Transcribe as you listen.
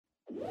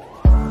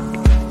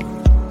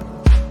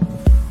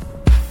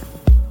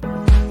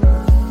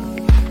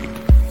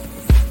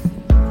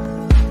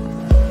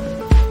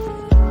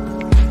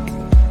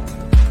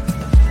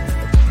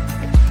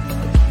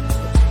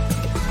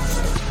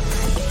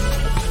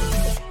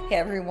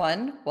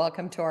everyone.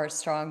 Welcome to our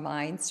Strong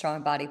Mind,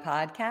 Strong Body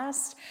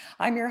podcast.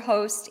 I'm your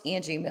host,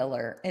 Angie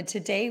Miller, and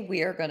today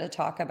we are going to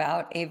talk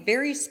about a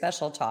very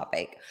special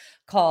topic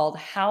called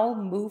How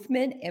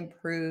Movement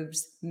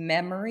Improves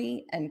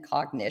Memory and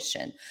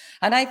Cognition.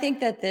 And I think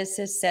that this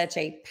is such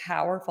a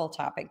powerful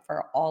topic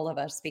for all of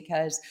us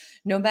because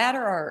no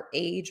matter our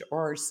age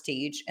or our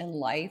stage in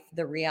life,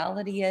 the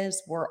reality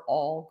is we're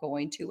all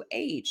going to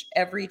age.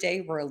 Every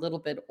day we're a little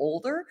bit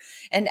older,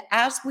 and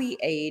as we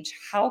age,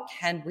 how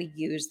can we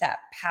use that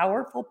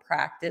powerful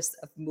practice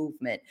of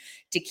movement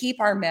to keep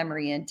our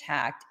memory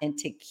intact and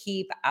to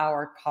keep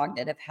our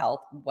cognitive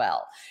health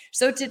well?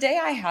 So today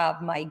I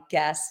have my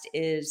guest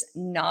is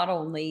not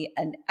only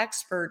an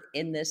expert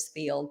in this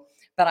field,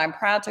 but I'm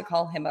proud to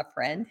call him a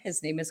friend.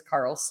 His name is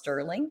Carl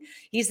Sterling.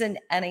 He's an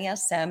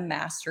NASM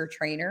master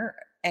trainer,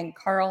 and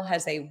Carl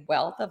has a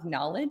wealth of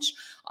knowledge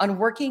on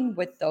working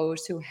with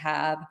those who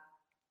have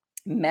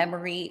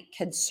memory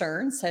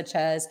concerns, such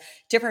as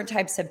different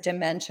types of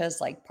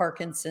dementias like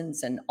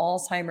Parkinson's and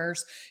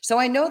Alzheimer's. So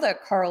I know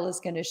that Carl is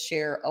going to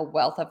share a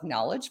wealth of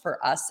knowledge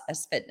for us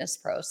as fitness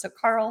pros. So,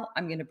 Carl,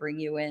 I'm going to bring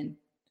you in.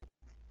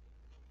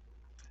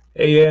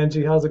 Hey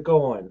Angie, how's it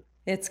going?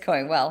 It's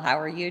going well. How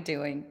are you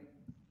doing?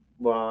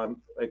 Well, I'm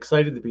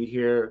excited to be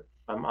here.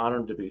 I'm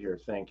honored to be here.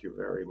 Thank you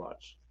very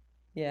much.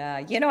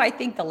 Yeah, I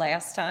think the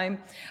last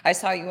time I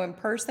saw you in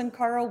person,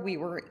 Carl, we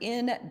were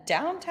in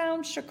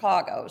downtown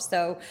Chicago.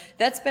 So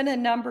that's been a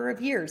number of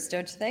years,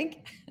 don't you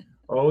think?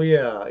 Oh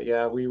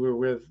yeah, we were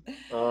with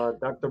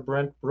Dr.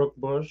 Brent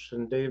Brookbush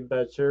and Dave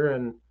Betcher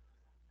and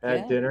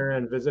had Yeah. dinner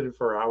and visited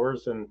for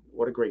hours, and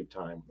what a great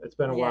time. It's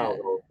been a while Yeah.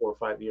 though, 4 or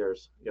 5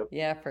 years. Yep.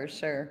 Yeah, for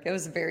sure. It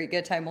was a very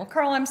good time. Well,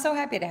 Carl, I'm so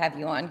happy to have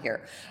you on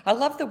here. I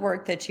love the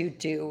work that you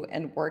do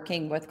and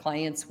working with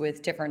clients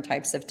with different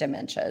types of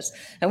dementias.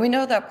 And we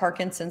know that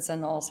Parkinson's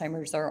and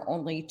Alzheimer's are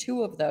only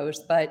two of those,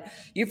 but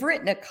you've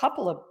written a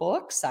couple of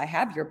books. I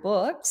have your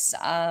books.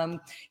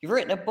 You've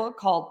written a book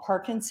called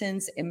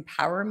Parkinson's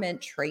Empowerment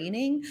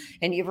Training,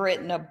 and you've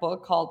written a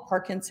book called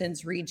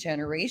Parkinson's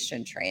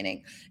Regeneration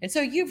Training. And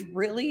so you've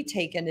really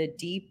taken a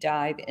deep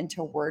dive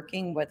into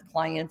working with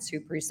clients who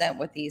present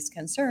with these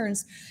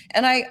concerns.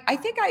 And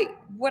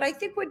what I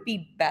think would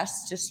be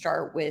best to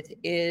start with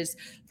is,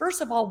 first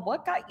of all,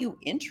 what got you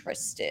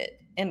interested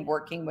in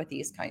working with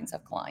these kinds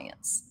of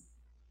clients?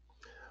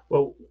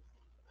 Well,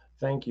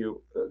 thank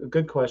you.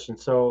 Good question.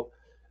 So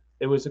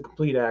it was a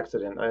complete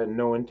accident. I had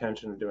no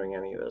intention of doing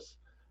any of this.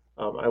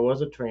 I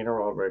was a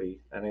trainer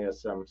already,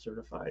 NASM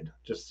certified,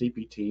 just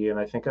CPT, and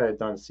I think I had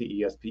done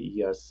CES,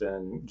 PES,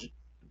 and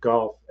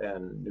golf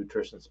and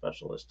nutrition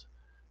specialist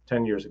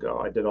 10 years ago.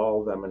 I did all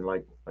of them in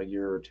like a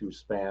year or two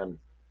span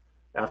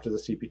after the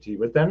CPT.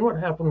 But then what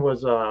happened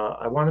was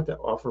I wanted to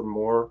offer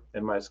more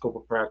in my scope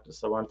of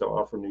practice. I wanted to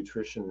offer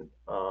nutrition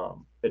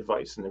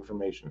advice and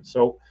information.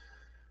 So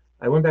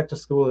I went back to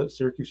school at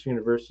Syracuse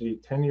University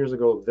 10 years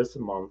ago this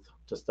month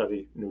to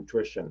study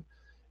nutrition.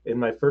 In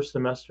my first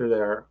semester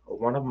there,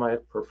 one of my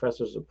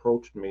professors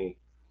approached me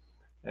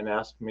and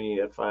asked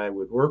me if I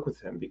would work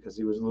with him because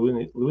he was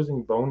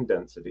losing bone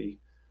density.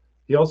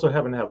 He also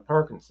happened to have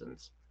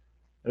Parkinson's.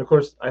 And of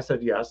course, I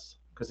said yes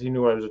because he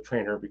knew I was a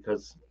trainer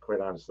because,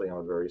 quite honestly, I'm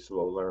a very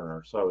slow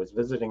learner. So I was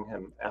visiting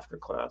him after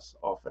class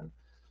often.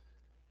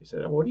 He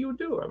said, "What do you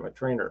do?" "I'm a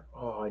trainer."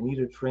 "Oh, I need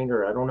a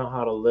trainer. I don't know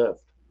how to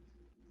lift."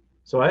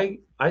 So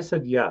I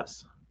said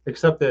yes,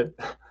 except that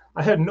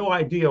I had no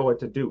idea what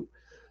to do.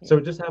 So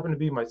Yeah. it just happened to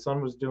be my son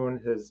was doing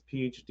his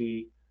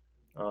PhD.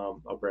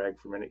 I'll brag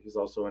for a minute. He's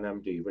also an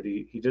MD, but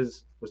he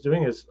just was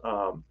doing his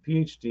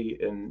PhD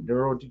in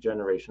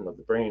neurodegeneration of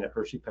the brain at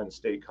Hershey Penn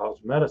State College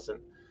of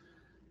Medicine.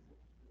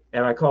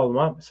 And I called him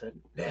up and said,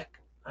 "Nick,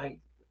 I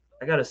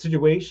got a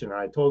situation." And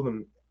I told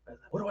him,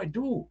 "What do I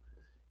do?"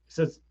 He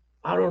says,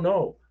 "I don't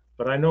know,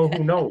 but I know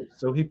who knows."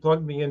 So he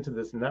plugged me into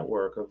this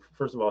network of,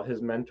 first of all,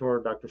 his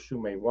mentor, Dr.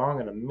 Shumei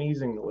Wong, an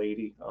amazing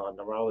lady,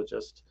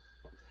 neurologist.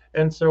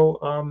 And so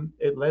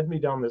it led me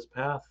down this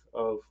path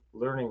of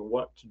learning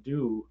what to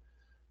do.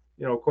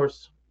 Of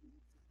course,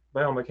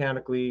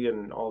 biomechanically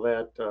and all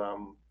that.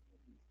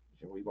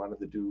 We wanted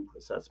to do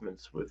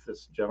assessments with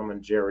this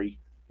gentleman, Jerry.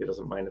 He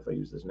doesn't mind if I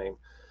use his name.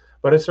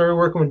 But I started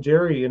working with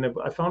Jerry, and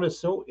I found it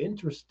so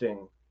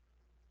interesting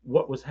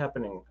what was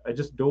happening. I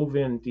just dove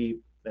in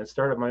deep and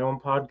started my own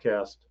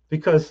podcast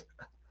because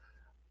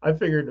I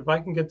figured if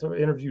I can get to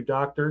interview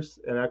doctors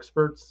and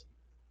experts,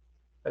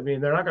 I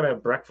mean, they're not going to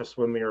have breakfast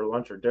with me or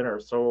lunch or dinner.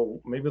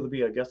 So maybe they'll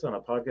be a guest on a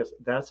podcast.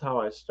 That's how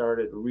I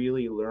started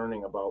really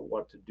learning about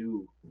what to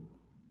do.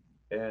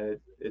 And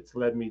it's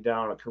led me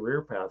down a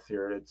career path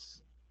here.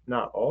 It's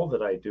not all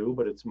that I do,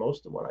 but it's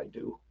most of what I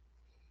do.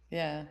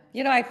 Yeah.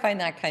 I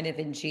find that kind of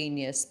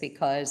ingenious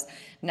because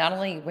not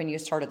only when you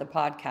started the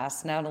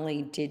podcast, not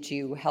only did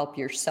you help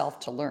yourself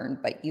to learn,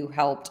 but you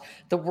helped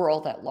the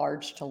world at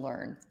large to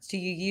learn. So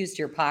you used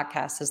your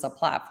podcast as a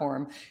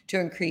platform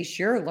to increase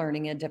your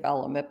learning and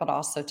development, but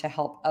also to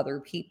help other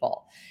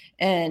people.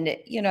 And,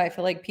 I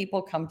feel like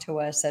people come to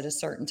us at a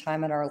certain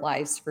time in our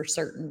lives for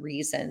certain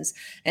reasons.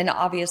 And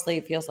obviously,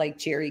 it feels like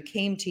Jerry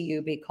came to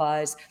you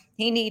because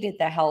he needed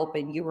the help,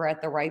 and you were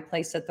at the right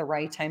place at the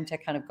right time to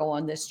kind of go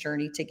on this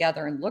journey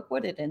together. And look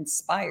what it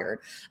inspired.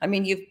 I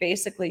mean, you've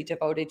basically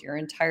devoted your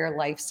entire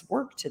life's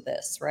work to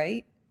this,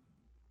 right?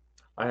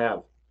 I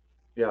have,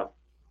 yeah,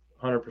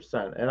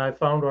 100%. And I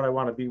found what I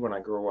want to be when I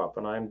grow up,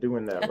 and I'm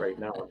doing that right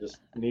now.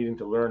 Just needing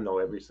to learn though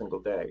every single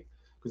day,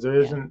 because there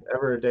Yeah. isn't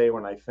ever a day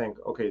when I think,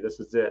 okay, this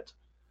is it.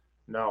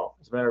 No,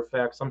 as a matter of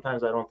fact,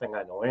 sometimes I don't think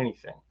I know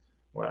anything.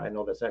 Well, I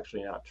know that's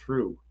actually not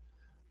true.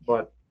 Yeah.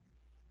 But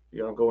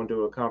going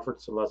to a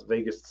conference in Las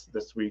Vegas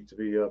this week to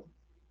be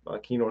a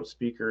keynote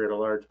speaker at a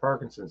large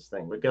Parkinson's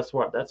thing. But guess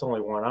what? That's only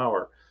 1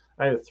 hour.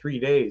 I have 3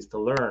 days to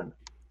learn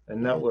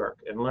and Yeah.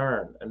 network and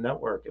learn and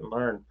network and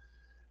learn,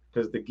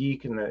 because the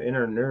geek and the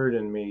inner nerd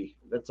in me,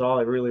 that's all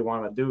I really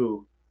want to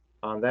do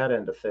on that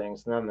end of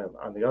things. And then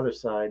on the other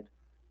side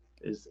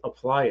is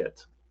apply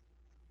it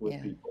with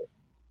Yeah. people.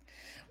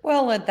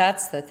 Well, and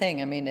that's the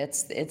thing. I mean,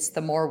 it's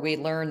the more we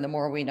learn, the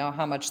more we know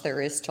how much there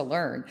is to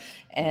learn.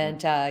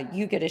 Mm-hmm. And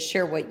you get to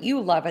share what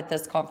you love at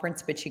this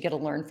conference, but you get to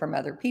learn from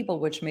other people,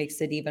 which makes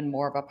it even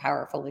more of a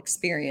powerful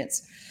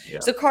experience. Yeah.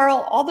 So,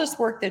 Carl, all this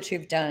work that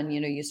you've done,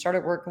 you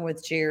started working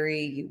with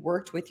Jerry, you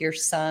worked with your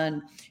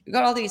son, you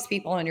got all these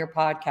people on your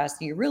podcast,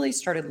 and you really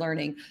started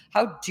learning,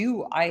 how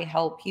do I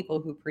help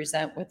people who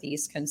present with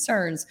these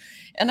concerns?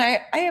 And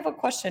I have a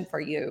question for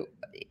you,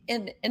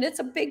 and it's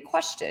a big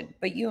question,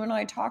 but you and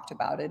I talked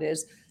about it,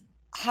 is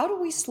how do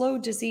we slow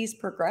disease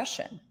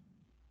progression?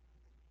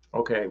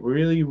 Okay.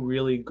 Really,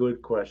 really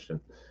good question.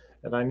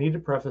 And I need to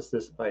preface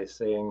this by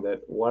saying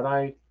that what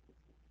I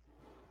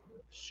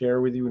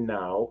share with you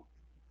now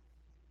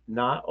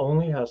not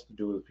only has to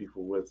do with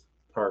people with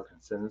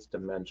Parkinson's,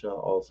 dementia,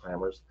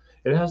 Alzheimer's,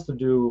 it has to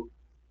do,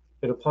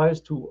 it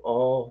applies to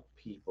all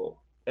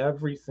people,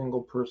 every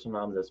single person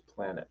on this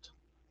planet.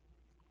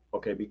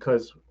 Okay,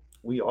 because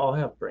we all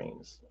have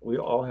brains, we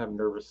all have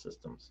nervous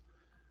systems,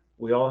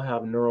 we all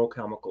have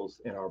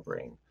neurochemicals in our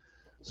brain.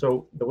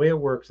 So the way it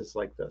works is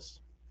like this.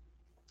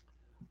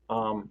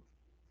 Um,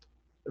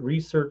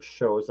 Research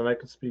shows, and I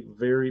can speak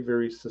very,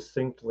 very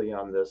succinctly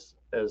on this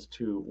as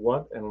to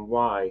what and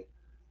why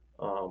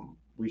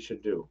we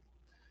should do.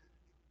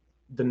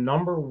 The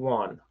number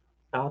one,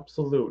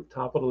 absolute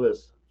top of the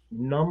list,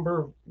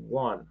 number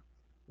one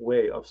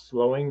way of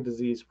slowing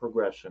disease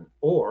progression,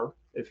 or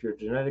if you're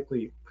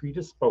genetically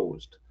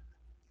predisposed,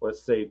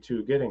 let's say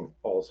to getting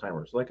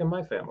Alzheimer's, like in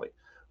my family,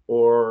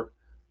 or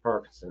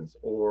Parkinson's,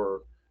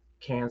 or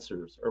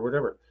cancers, or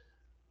whatever.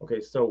 Okay,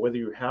 so whether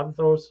you have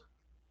those,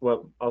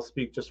 well, I'll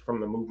speak just from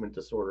the movement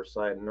disorder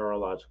side,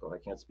 neurological. I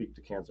can't speak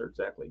to cancer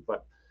exactly,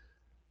 but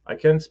I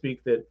can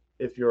speak that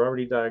if you're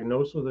already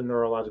diagnosed with a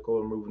neurological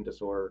or movement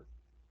disorder,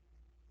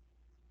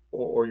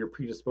 or you're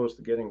predisposed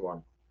to getting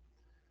one,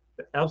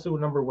 the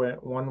absolute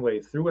one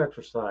way through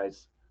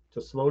exercise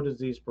to slow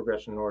disease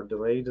progression or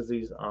delay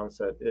disease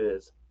onset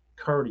is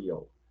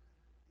cardio.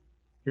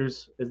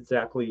 Here's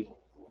exactly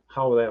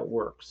how that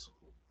works.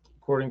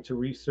 According to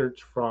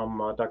research from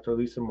Dr.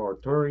 Lisa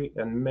Moratori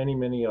and many,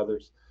 many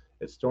others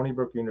at Stony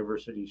Brook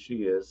University,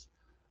 she is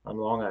on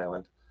Long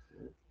Island.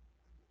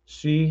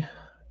 She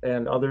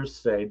and others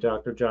say,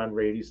 Dr. John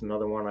Rady's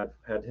another one. I've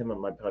had him on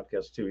my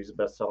podcast too. He's a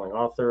best-selling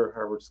author,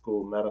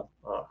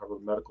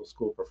 Harvard Medical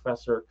School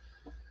professor.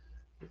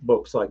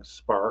 Books like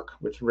Spark,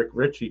 which Rick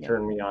Ritchie Yeah.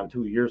 turned me on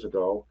 2 years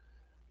ago,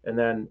 and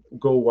then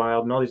Go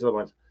Wild and all these other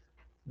ones.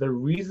 The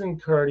reason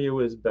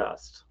cardio is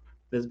best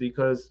is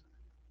because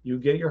you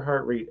get your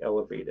heart rate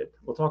elevated.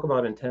 We'll talk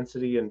about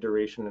intensity and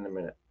duration in a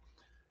minute.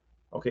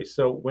 Okay,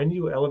 so when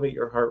you elevate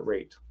your heart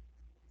rate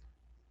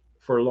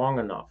for long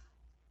enough,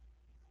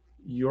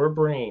 your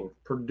brain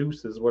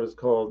produces what is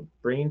called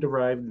brain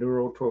derived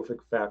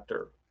neurotrophic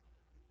factor.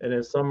 And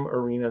in some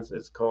arenas,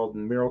 it's called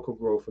miracle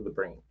growth of the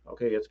brain.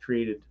 Okay, it's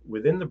created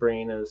within the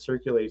brain and it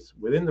circulates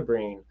within the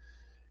brain,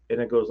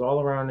 and it goes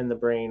all around in the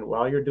brain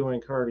while you're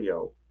doing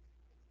cardio,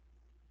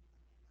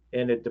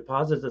 and it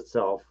deposits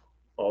itself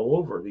all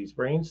over these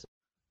brains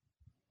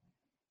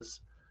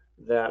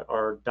that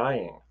are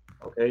dying.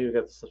 Okay, you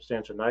got the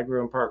substantia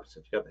nigra in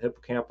Parkinson's, you got the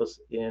hippocampus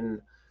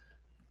in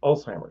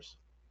Alzheimer's.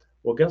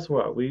 Well, guess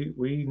what?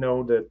 We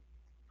know that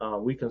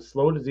we can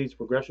slow disease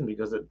progression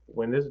because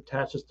when it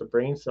attaches to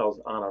brain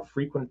cells on a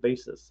frequent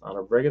basis, on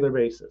a regular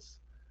basis,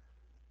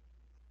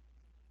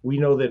 we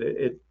know that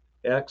it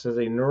acts as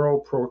a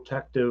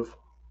neuroprotective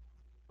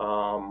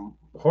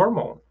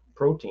hormone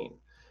protein.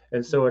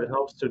 And so it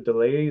helps to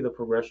delay the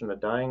progression of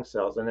dying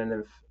cells. And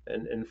then,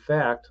 in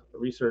fact,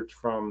 research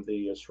from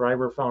the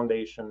Shriver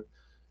Foundation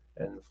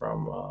and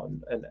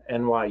from and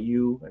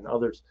NYU and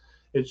others,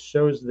 it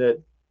shows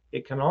that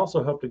it can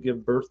also help to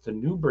give birth to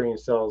new brain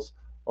cells,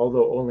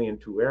 although only in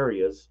two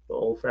areas, the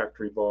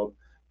olfactory bulb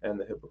and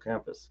the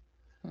hippocampus.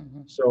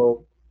 Mhm.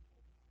 So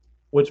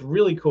what's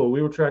really cool,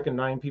 we were tracking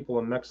 9 people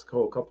in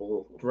Mexico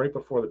right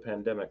before the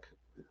pandemic.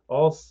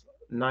 All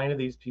 9 of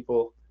these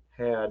people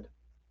had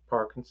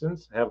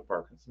have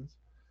Parkinson's.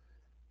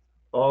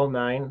 All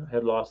 9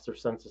 had lost their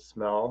sense of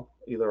smell,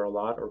 either a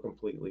lot or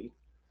completely.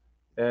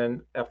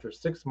 And after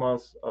 6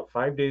 months of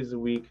 5 days a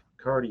week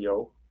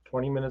cardio,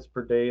 20 minutes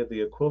per day at the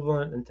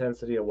equivalent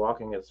intensity of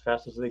walking as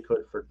fast as they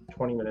could for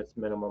 20 minutes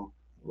minimum.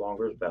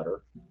 Longer is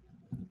better.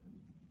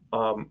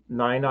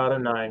 9 out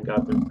of 9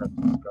 got their sense of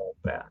smell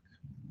back.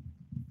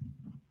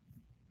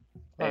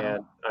 Wow.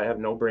 And I have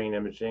no brain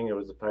imaging. It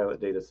was a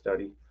pilot data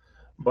study.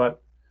 But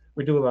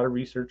we do a lot of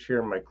research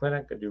here in my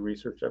clinic. I do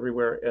research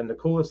everywhere. And the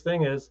coolest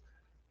thing is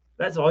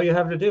that's all you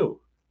have to do.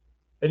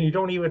 And you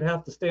don't even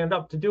have to stand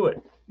up to do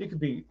it. You could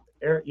be,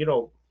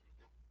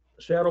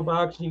 shadow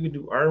boxing. You could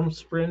do arm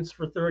sprints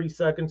for 30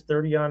 seconds,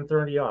 30 on,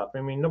 30 off.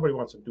 I mean, nobody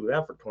wants to do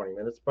that for 20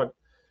 minutes, but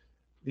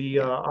the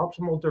Yeah.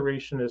 optimal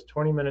duration is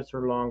 20 minutes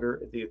or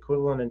longer at the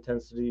equivalent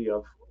intensity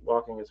of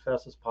walking as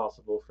fast as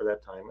possible for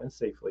that time and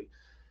safely.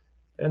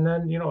 And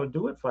then,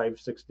 do it 5,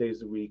 6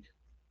 days a week,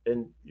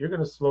 and you're going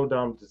to slow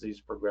down disease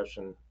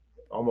progression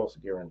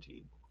almost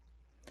guaranteed.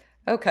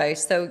 Okay,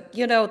 so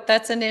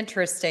that's an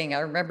interesting. I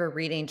remember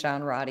reading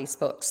John Roddy's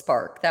book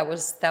Spark. That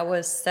was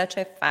such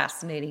a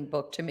fascinating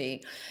book to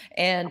me,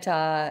 and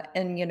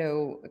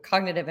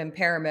cognitive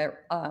impairment.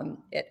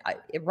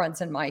 It runs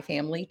in my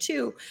family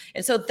too,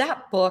 and so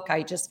that book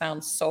I just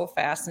found so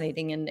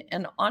fascinating.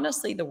 And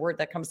honestly, the word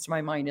that comes to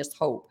my mind is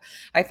hope.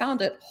 I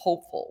found it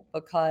hopeful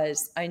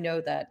because I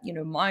know that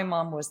my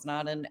mom was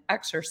not an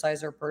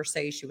exerciser per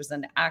se; she was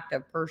an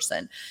active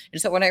person. And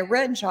so when I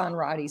read John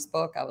Roddy's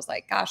book, I was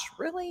like, gosh,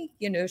 really?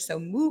 So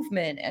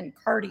movement and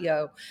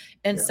cardio.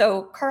 And Yeah.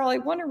 so, Carl, I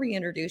want to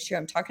reintroduce you.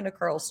 I'm talking to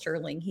Carl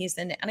Sterling. He's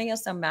an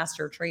NASM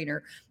master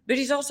trainer, but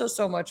he's also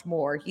so much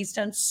more. He's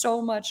done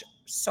so much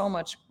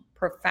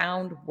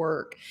profound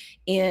work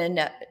in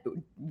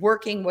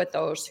working with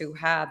those who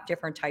have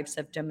different types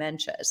of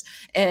dementias.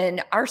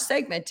 And our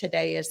segment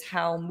today is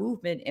how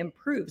movement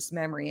improves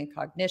memory and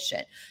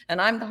cognition. And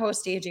I'm the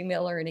host, Angie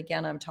Miller. And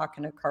again, I'm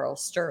talking to Carl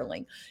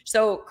Sterling.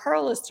 So,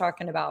 Carl is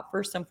talking about,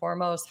 first and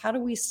foremost, how do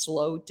we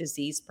slow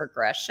disease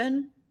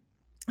progression?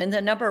 And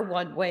the number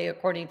one way,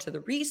 according to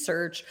the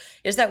research,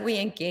 is that we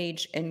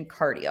engage in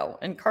cardio.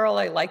 And Carl,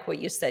 I like what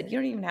you said. You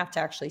don't even have to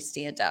actually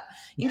stand up.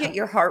 You can Yeah, get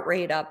your heart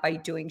rate up by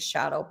doing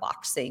shadow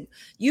boxing.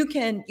 You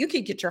can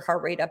get your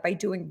heart rate up by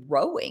doing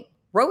rowing.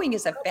 Rowing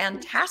is a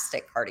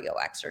fantastic cardio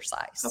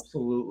exercise.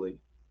 absolutely.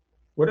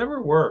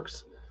 Whatever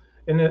works.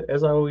 And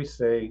as I always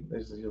say,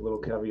 there's these little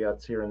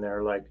caveats here and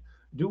there, like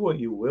do what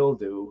you will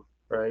do,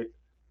 right?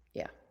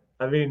 Yeah.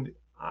 I mean,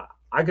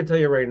 I could tell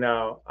you right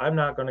now, I'm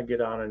not going to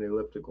get on an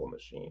elliptical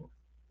machine.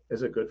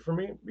 Is it good for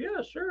me?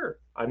 Yeah, sure.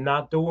 I'm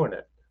not doing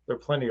it. There are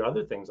plenty of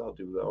other things I'll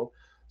do though.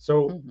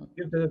 So Mhm.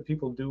 give the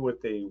people do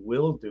what they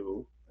will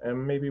do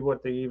and maybe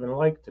what they even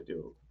like to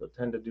do, but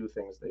tend to do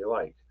things they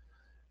like.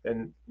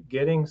 And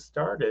getting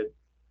started,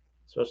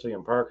 especially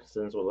in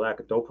Parkinson's with lack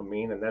of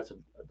dopamine, and that's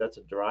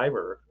a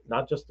driver,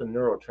 not just a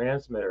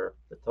neurotransmitter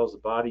that tells the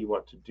body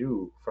what to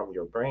do from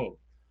your brain.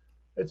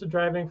 It's a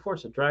driving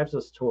force. It drives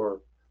us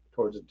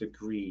towards a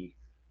degree,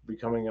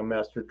 becoming a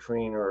master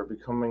trainer, or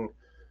becoming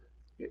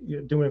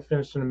doing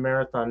finishing a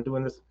marathon,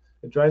 doing this.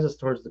 It drives us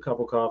towards the cup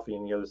of coffee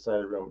on the other side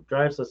of the room. It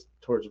drives us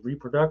towards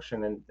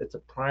reproduction, and it's a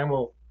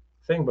primal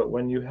thing. But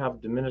when you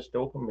have diminished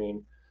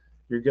dopamine,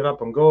 your get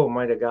up and go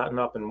might have gotten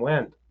up and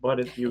went. But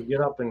if you get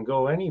up and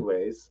go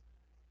anyways,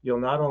 you'll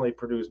not only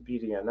produce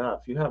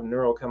BDNF, you have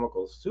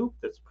neurochemical soup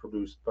that's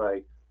produced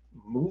by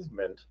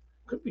movement,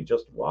 could be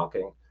just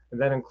walking,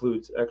 and that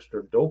includes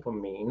extra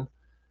dopamine,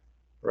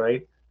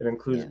 right? It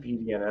includes Yeah.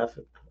 BDNF,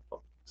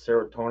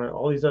 serotonin,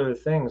 all these other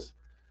things.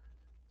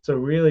 So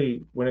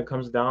really, when it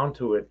comes down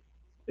to it,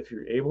 if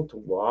you're able to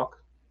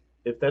walk,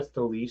 if that's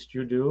the least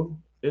you do,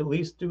 at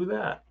least do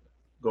that.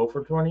 Go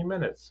for 20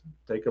 minutes,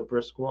 take a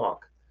brisk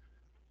walk,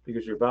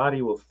 because your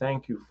body will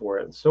thank you for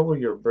it, and so will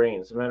your brain.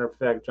 As a matter of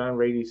fact, John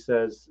Rady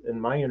says in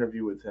my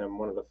interview with him,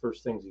 one of the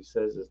first things he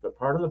says is the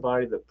part of the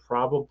body that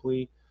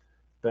probably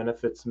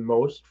benefits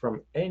most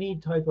from any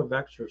type of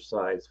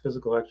exercise,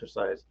 physical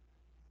exercise,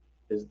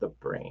 is the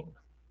brain.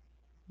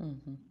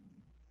 Mhm.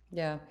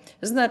 Yeah.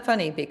 Isn't that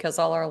funny? Because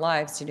all our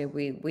lives,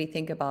 we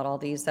think about all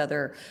these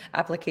other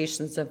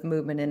applications of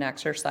movement and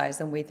exercise,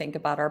 and we think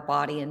about our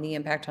body and the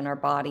impact on our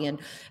body.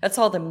 And that's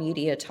all the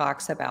media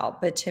talks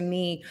about. But to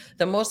me,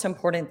 the most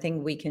important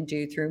thing we can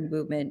do through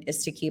movement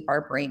is to keep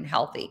our brain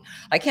healthy.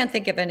 I can't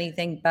think of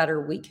anything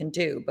better we can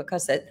do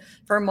because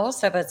for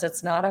most of us,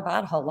 it's not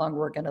about how long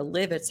we're going to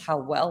live, it's how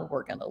well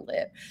we're going to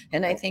live.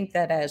 And I think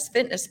that as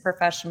fitness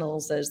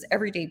professionals, as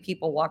everyday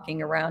people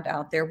walking around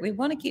out there, we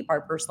want to keep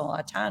our personal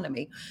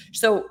autonomy.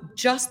 So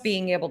just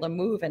being able to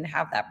move and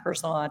have that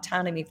personal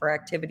autonomy for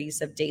activities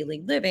of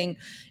daily living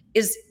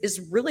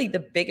is really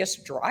the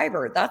biggest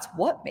driver. That's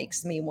what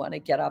makes me want to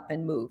get up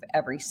and move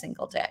every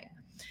single day.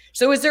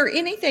 So is there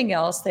anything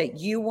else that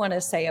you want to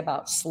say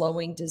about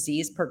slowing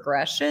disease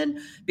progression?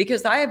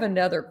 Because I have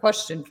another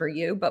question for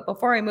you, but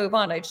before I move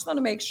on, I just want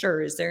to make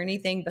sure, is there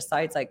anything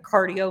besides like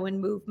cardio and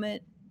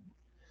movement?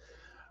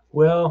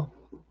 Well,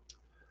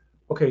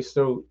 okay,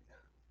 so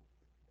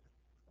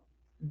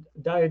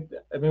diet,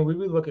 I mean, we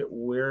look at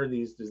where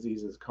these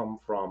diseases come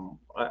from.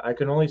 I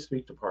can only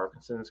speak to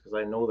Parkinson's because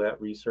I know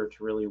that research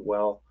really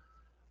well.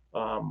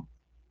 Um,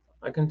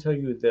 I can tell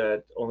you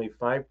that only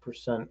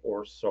 5%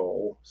 or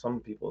so,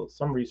 some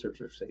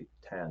researchers say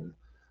 10,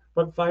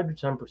 but 5 to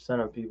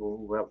 10% of people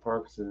who have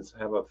Parkinson's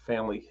have a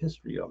family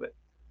history of it.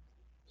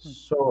 Hmm.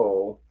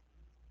 So,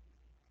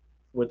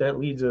 what that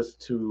leads us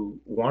to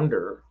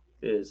wonder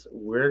is,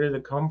 where did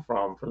it come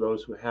from for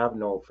those who have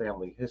no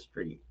family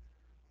history?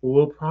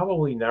 We'll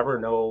probably never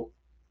know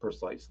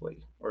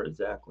precisely or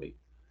exactly.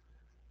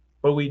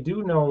 But we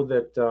do know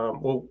that,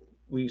 well,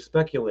 we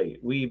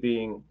speculate, we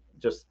being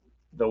just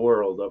the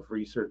world of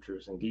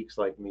researchers and geeks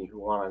like me who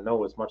want to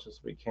know as much as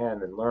we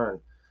can and learn,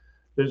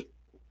 there's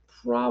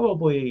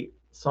probably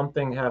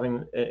something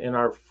having in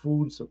our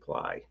food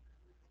supply.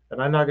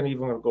 And I'm not going to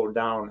even go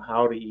down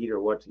how to eat or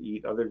what to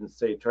eat, other than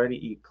say, try to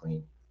eat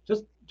clean.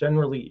 Just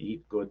generally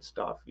eat good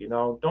stuff.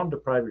 Don't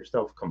deprive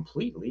yourself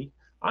completely.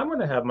 I'm going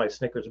to have my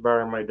Snickers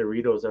bar and my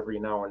Doritos every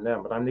now and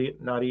then, but I'm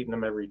not eating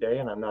them every day,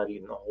 and I'm not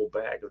eating a whole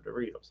bag of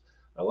Doritos.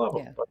 I love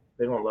them, Yeah. but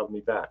they don't love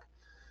me back.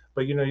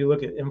 But you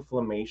look at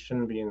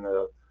inflammation being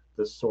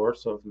the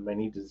source of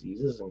many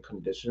diseases and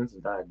conditions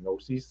and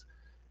diagnoses,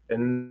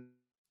 and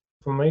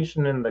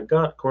inflammation in the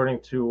gut,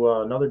 according to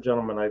another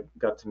gentleman I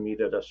got to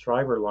meet at a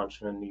Shriver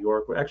luncheon in New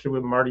York. Actually,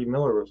 with Marty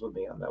Miller was with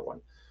me on that one,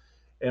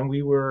 and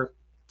we were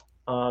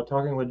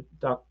talking with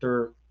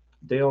Dr.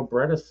 Dale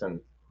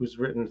Bredesen, who's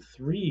written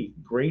 3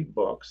 great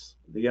books.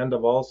 The End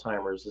of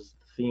Alzheimer's is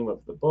the theme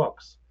of the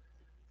books.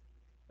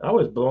 I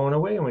was blown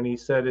away when he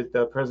said at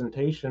the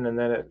presentation and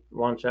then at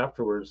lunch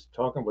afterwards,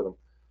 talking with him,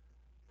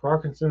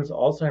 Parkinson's,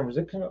 Alzheimer's,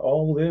 it can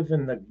all live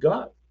in the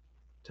gut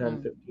 10,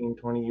 Hmm. 15,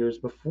 20 years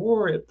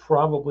before it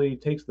probably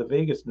takes the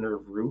vagus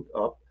nerve route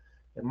up.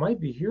 It might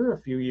be here a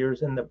few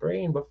years in the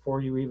brain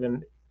before you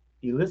even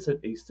elicit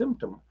a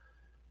symptom.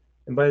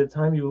 And by the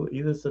time you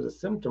elicit a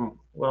symptom,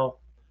 well,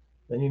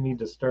 then you need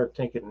to start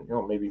taking,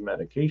 maybe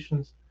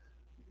medications,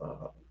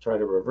 try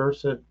to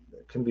reverse it.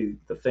 It can be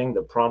the thing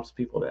that prompts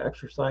people to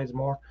exercise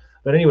more.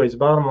 But anyways,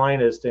 bottom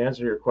line is, to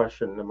answer your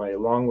question, and my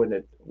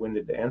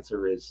long-winded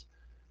answer is,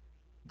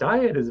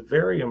 diet is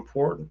very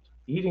important.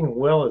 Eating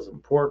well is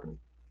important.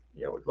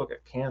 Look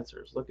at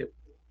cancers, look at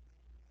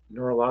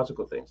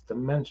neurological things,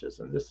 dementias,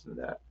 and this and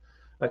that.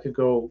 I could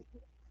go.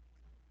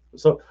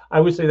 So I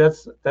would say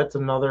that's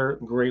another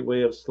great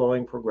way of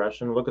slowing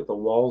progression. Look at the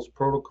Walls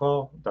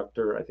protocol.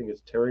 I think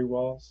it's Terry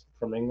Walls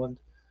from England,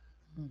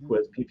 Hmm. who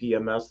has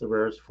PPMS, the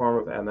rarest form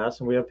of MS,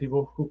 and we have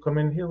people who come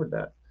in here with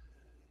that,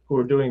 who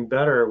are doing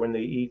better when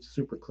they eat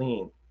super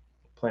clean,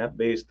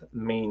 plant-based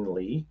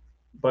mainly,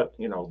 but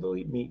they'll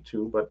eat meat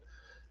too. But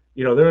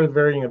there are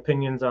varying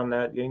opinions on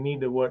that. You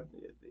need to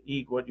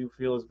eat what you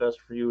feel is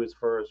best for you as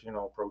far as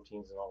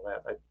proteins and all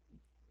that.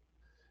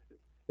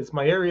 It's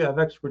my area of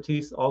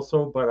expertise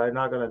also, but I'm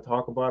not going to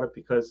talk about it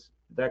because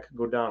that could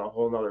go down a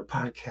whole nother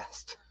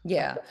podcast.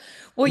 Yeah.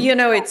 Well, Eat,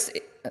 what's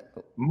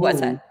move,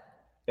 that?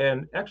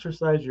 and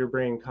exercise your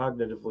brain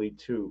cognitively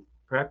too.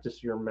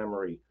 Practice your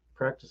memory,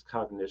 practice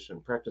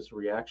cognition, practice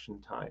reaction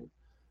time,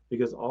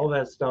 because all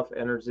that stuff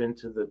enters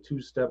into the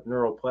 2-step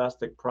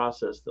neuroplastic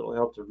process that will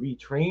help to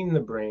retrain the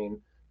brain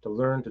to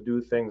learn to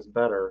do things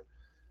better,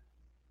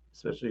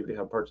 especially if you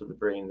have parts of the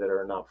brain that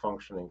are not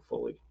functioning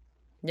fully.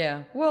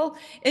 Yeah. Well,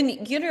 and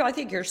I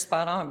think you're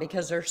spot on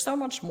because there's so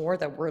much more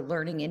that we're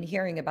learning and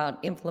hearing about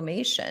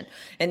inflammation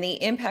and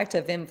the impact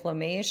of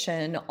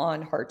inflammation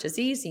on heart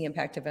disease, the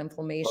impact of Well,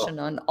 inflammation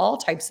on all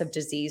types of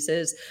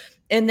diseases,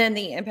 and then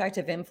the impact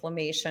of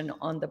inflammation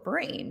on the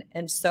brain.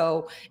 And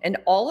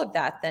all of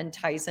that then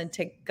ties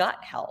into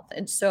gut health.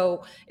 And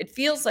so it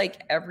feels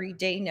like every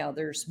day now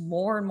there's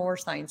more and more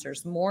science,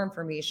 there's more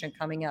information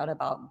coming out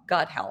about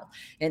gut health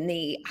and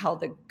the how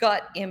the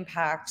gut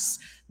impacts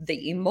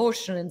the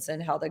emotions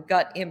and how the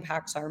gut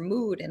impacts our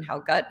mood and how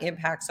gut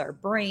impacts our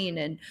brain.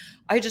 And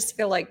I just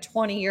feel like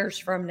 20 years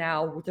from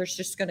now, there's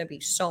just going to be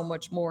so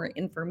much more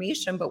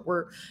information, but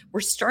we're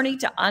starting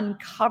to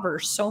uncover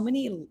so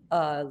many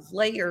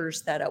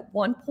layers that at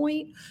one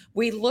point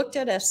we looked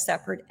at as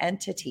separate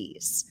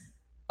entities.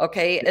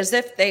 Okay, as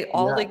if they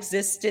all yeah,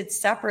 existed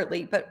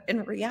separately, but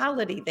in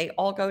reality, they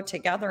all go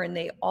together and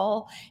they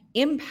all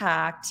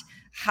impact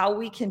how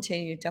we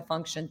continue to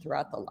function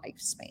throughout the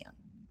lifespan,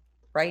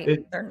 right?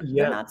 They're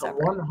yes, not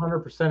separate.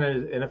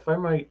 100%.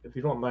 And if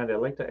you don't mind, I'd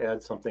like to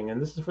add something,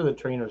 and this is for the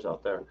trainers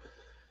out there.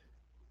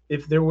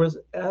 If there was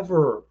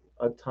ever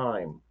a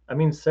time, I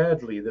mean,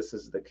 sadly, this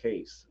is the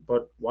case,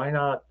 but why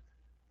not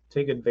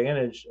take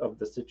advantage of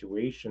the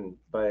situation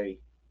by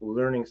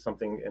learning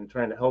something and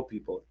trying to help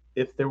people?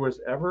 If there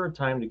was ever a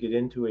time to get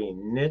into a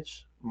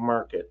niche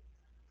market,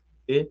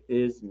 it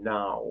is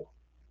now.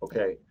 Yeah.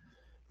 Okay.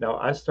 Now,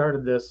 I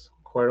started this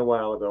quite a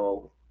while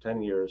ago,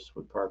 10 years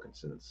with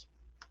Parkinson's,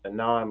 and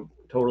now I'm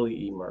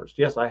totally immersed.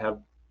 Yes, I have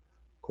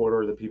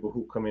quarter of the people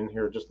who come in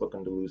here just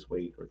looking to lose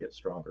weight or get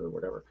stronger or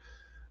whatever,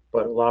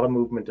 but a lot of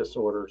movement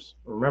disorders.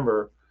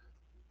 Remember,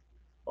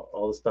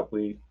 all the stuff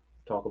we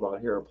talk about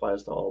here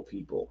applies to all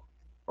people.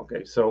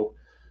 Okay, so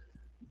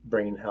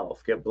brain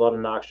health, get blood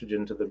and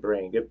oxygen to the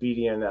brain, get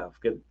BDNF,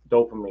 get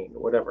dopamine,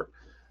 whatever,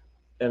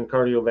 and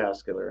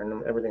cardiovascular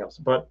and everything else.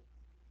 But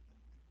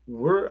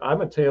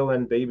I'm a tail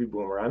end baby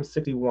boomer. I'm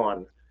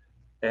 61,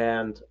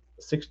 And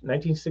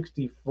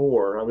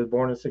 1964, I was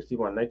born in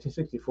 61.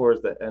 1964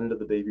 is the end of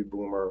the baby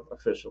boomer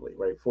officially,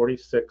 right?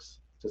 46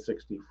 to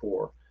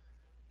 64.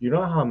 You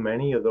know how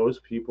many of those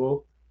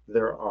people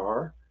there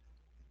are?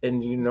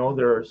 And you know, Mhm.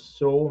 there are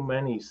so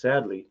many,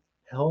 sadly,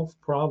 health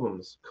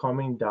problems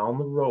coming down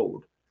the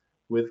road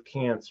with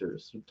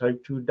cancers,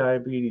 type 2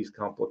 diabetes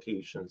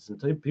complications,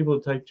 and people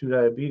with type 2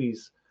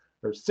 diabetes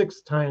are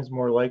 6 times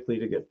more likely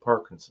to get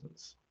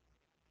Parkinson's,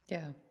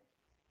 Yeah.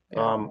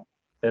 Yeah. um,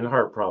 and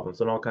heart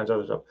problems and all kinds of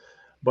other stuff.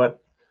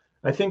 But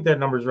I think that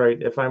number's right.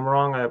 If I'm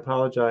wrong, I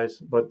apologize,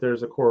 but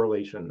there's a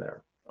correlation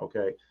there.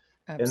 Okay.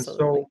 And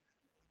Absolutely. so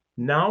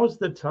now is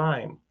the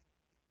time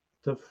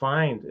to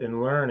find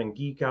and learn and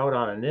geek out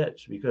on a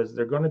niche, because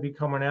they're going to be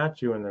coming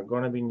at you and they're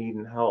going to be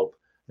needing help,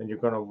 and you're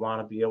going to want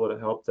to be able to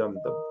help them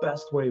the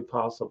best way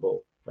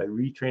possible by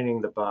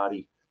retraining the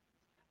body,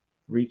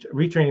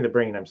 retraining the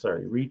brain. I'm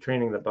sorry,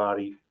 retraining the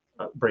body,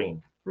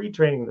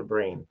 retraining the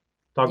brain.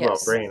 Talk about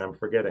Yes. brain, I'm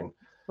forgetting.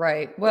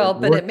 Right. Well,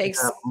 but it Working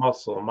makes that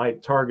muscle. My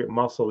target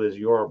muscle is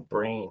your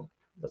brain.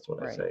 That's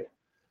what I right. say.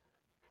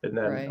 And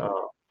then,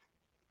 Right.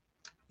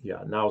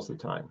 yeah, now's the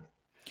time.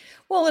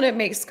 Well, and it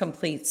makes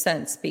complete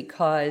sense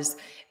because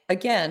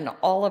again,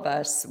 all of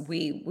us,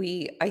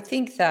 we I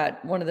think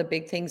that one of the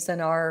big things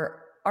in our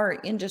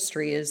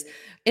industry is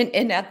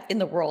in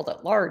the world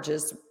at large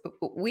is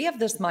we have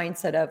this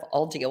mindset of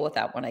I'll deal with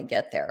that when I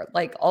get there.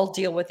 Like I'll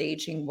deal with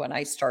aging when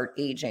I start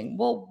aging.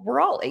 Well, we're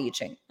all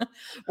aging.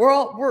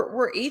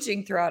 We're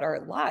aging throughout our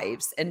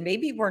lives and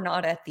maybe we're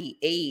not at the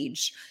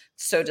age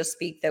so to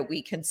speak that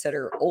we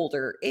consider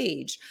older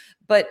age,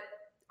 but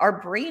our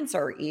brains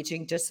are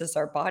aging just as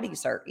our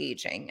bodies are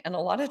aging. And a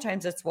lot of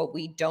times it's what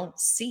we don't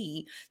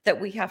see that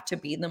we have to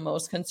be the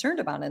most concerned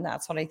about. And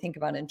that's what I think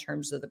about in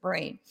terms of the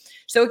brain.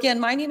 So, again,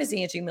 my name is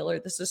Angie Miller.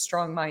 This is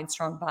Strong Mind,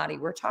 Strong Body.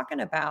 We're talking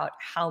about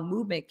how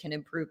movement can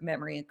improve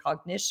memory and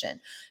cognition.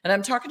 And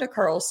I'm talking to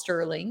Carl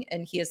Sterling,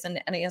 and he is an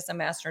NASM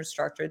master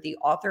instructor, the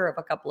author of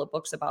a couple of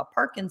books about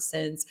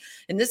Parkinson's.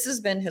 And this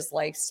has been his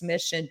life's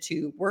mission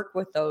to work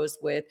with those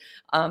with,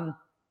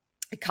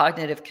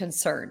 cognitive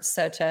concerns,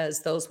 such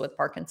as those with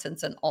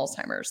Parkinson's and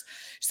Alzheimer's.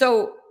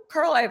 So,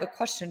 Carl, I have a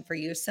question for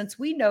you. Since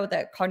we know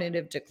that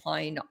cognitive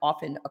decline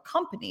often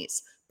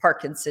accompanies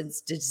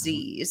Parkinson's Mhm.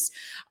 disease,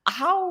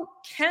 how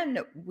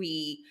can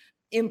we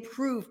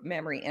improve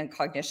memory and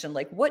cognition?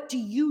 Like, what do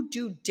you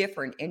do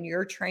different in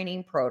your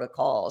training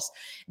protocols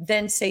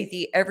than, say,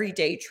 the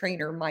everyday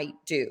trainer might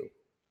do?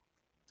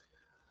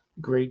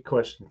 Great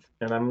question.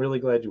 And I'm really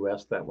glad you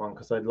asked that one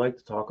because I'd like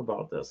to talk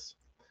about this.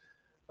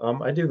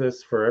 I do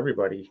this for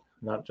everybody,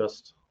 not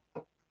just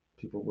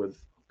people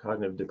with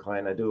cognitive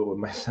decline. I do it with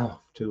myself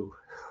too.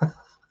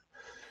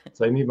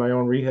 So I need my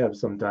own rehab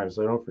sometimes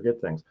so I don't forget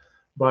things.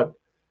 But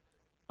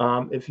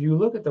if you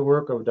look at the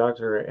work of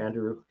Dr.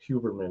 Andrew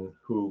Huberman,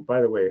 who,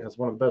 by the way, has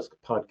one of the best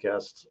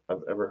podcasts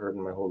I've ever heard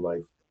in my whole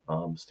life,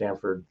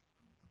 Stanford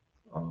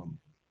um,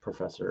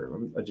 professor,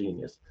 a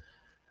genius.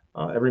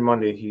 Every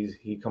Monday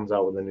he comes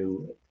out with a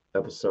new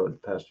episode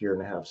the past year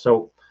and a half.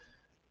 So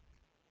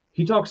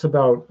he talks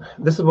about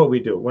this is what we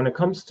do when it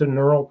comes to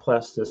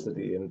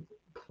neuroplasticity, and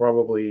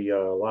probably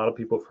a lot of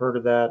people have heard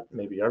of that.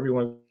 Maybe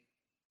everyone's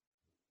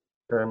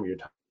term you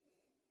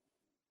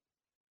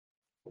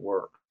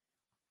work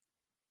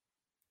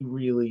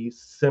really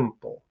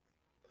simple.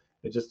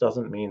 It just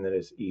doesn't mean that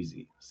it's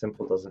easy.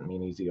 Simple doesn't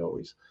mean easy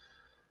always.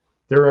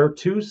 There are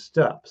 2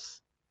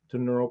 steps to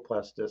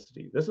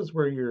neuroplasticity. This is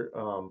where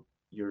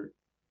you're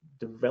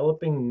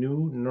developing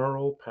new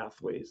neural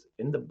pathways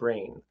in the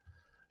brain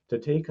to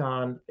take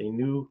on a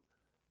new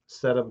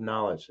set of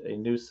knowledge, a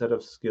new set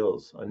of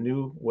skills, a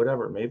new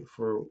whatever. Maybe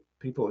for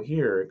people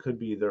here, it could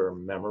be their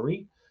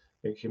memory,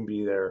 it can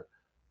be their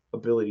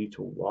ability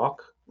to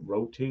walk,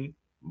 rotate,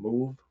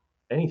 move,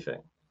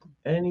 anything.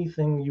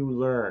 Anything you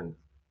learn,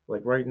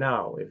 like right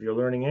now, if you're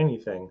learning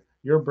anything,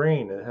 your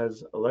brain it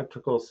has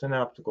electrical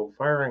synaptical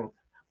firing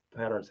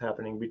patterns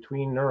happening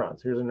between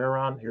neurons. Here's a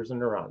neuron, here's a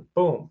neuron.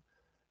 Boom.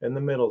 In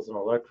the middle is an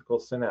electrical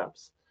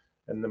synapse.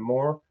 And the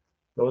more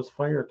those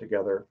fire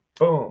together,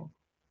 boom,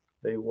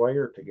 they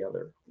wire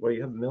together. Well,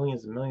 you have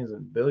millions and millions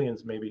and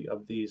billions maybe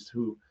of these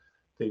who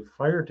they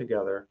fire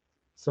together,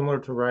 similar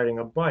to riding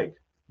a bike.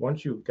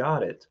 Once you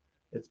got it,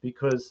 it's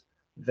because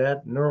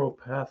that neural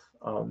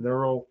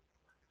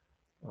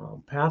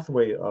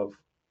pathway of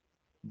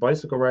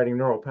bicycle riding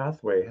neural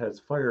pathway has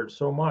fired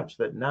so much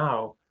that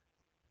now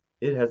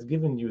it has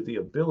given you the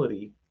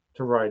ability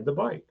to ride the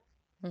bike.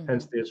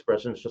 Hence Mhm. the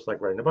expression, it's just like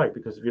riding a bike,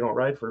 because if you don't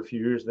ride for a few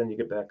years, then you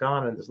get back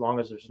on, and as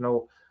long as there's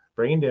no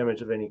brain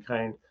damage of any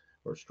kind,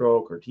 or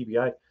stroke or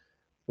TBI,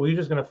 well, you're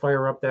just going to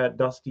fire up that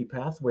dusty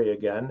pathway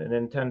again, and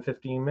in 10,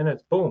 15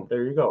 minutes, boom,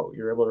 there you go.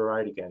 You're able to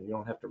ride again. You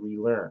don't have to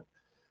relearn.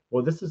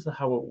 Well, this is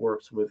how it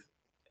works with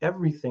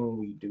everything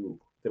we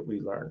do that we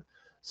learn.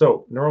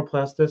 So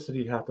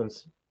neuroplasticity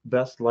happens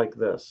best like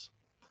this.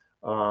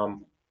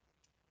 Um,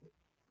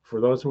 for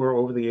those who are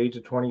over the age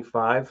of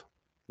 25,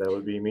 that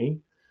would be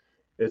me.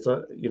 It's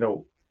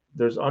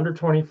there's under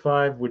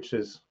 25, which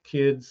is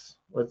kids,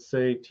 let's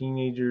say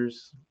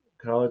teenagers,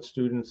 college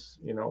students,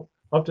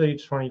 Up to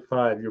age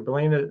 25, your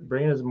brain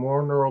is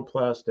more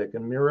neuroplastic,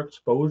 and mere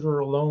exposure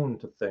alone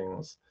to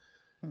things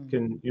Hmm.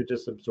 can you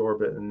just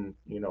absorb it and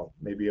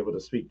maybe able to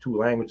speak two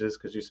languages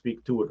because you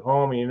speak two at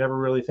home and you never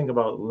really think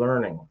about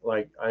learning.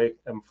 Like I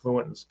am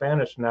fluent in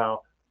Spanish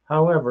now.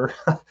 However,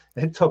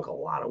 it took a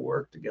lot of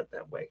work to get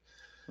that way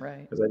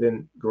Right. because I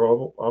didn't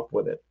grow up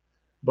with it.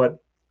 But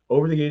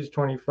over the age of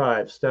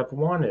 25, step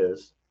one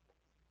is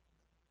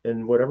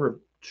in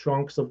whatever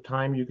chunks of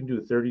time you can do,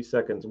 30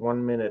 seconds,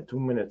 1 minute, 2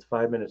 minutes,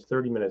 5 minutes,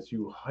 30 minutes,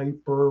 you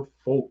hyper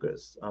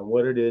focus on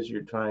what it is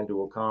you're trying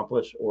to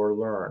accomplish or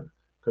learn.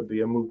 Could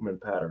be a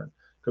movement pattern,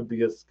 could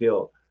be a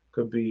skill,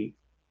 could be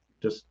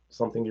just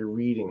something you're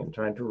reading and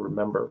trying to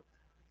remember.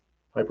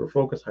 Hyper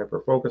focus,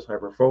 hyper focus,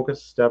 hyper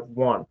focus. Step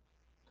one.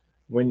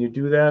 When you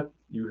do that,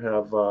 you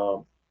have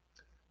a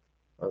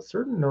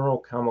certain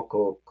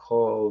neurochemical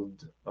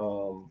called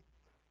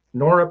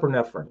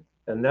norepinephrine,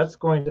 and that's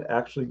going to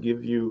actually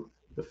give you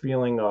the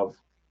feeling of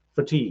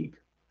fatigue.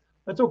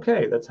 That's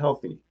okay, that's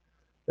healthy.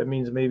 That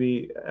means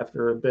maybe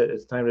after a bit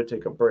it's time to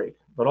take a break.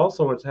 But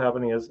also, what's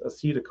happening is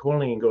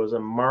acetylcholine goes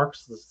and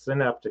marks the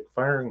synaptic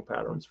firing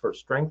patterns for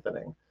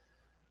strengthening,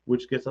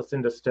 which gets us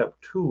into step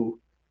two,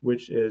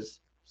 which is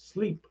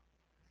sleep,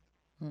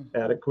 Hmm.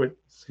 adequate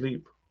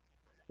sleep.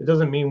 It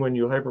doesn't mean when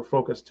you hyper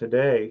focus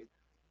today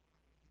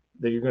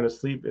that you're going to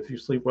sleep, if you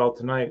sleep well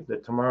tonight,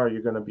 that tomorrow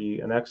you're going to be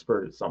an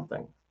expert at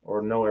something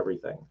or know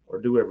everything or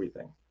do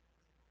everything.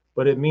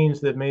 But it means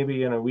that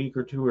maybe in a week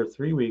or 2 or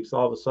 3 weeks,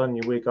 all of a sudden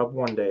you wake up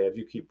one day, if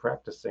you keep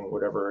practicing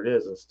whatever it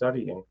is and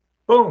studying,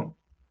 boom,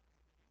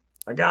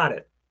 I got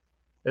it.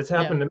 It's Yeah.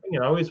 happened to me.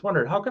 And I always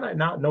wondered, how could I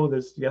not know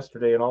this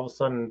yesterday and all of a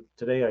sudden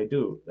today I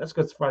do? That's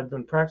because I've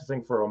been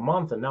practicing for a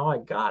month and now I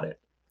got it.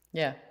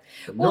 Yeah.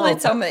 The Well, neural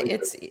it's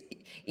pathways,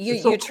 you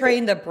it's so you cool.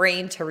 train the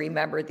brain to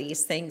remember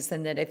these things,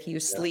 and that if you Yeah.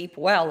 sleep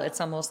well, it's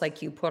almost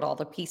like you put all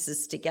the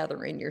pieces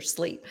together in your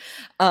sleep.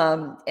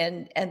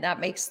 And that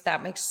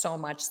makes so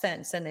much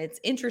sense. And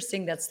it's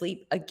interesting that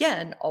sleep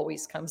again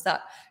always comes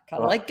up.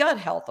 Kind of Uh, like gut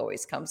health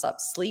always comes up.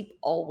 Sleep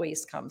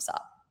always comes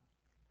up.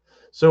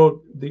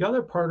 so the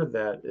other part of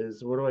that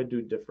is what do I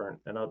do different?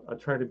 And I'll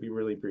try to be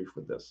really brief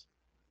with this.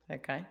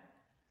 Okay.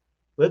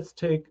 Let's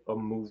take a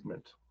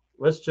movement.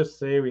 Let's just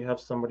say we have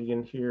somebody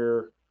in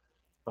here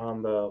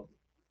on the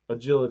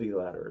agility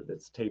ladder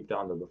that's taped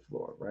onto the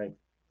floor, right?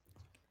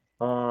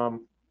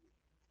 Um,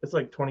 it's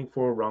like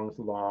 24 rungs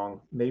long.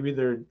 Maybe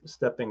they're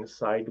stepping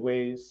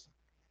sideways,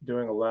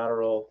 doing a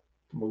lateral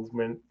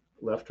movement,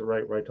 left to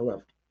right, right to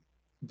left,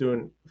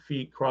 doing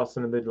feet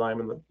crossing the midline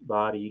of the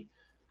body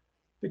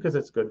because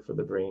it's good for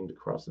the brain to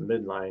cross the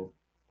midline.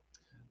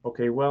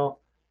 Okay, well,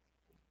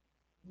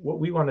 what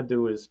we want to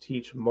do is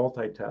teach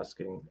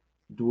multitasking,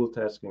 dual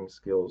tasking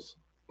skills.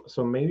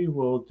 So maybe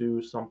we'll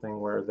do something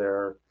where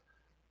they're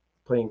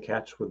playing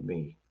catch with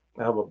me.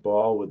 I have a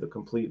ball with the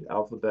complete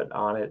alphabet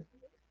on it,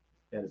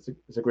 and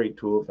it's a great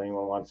tool. If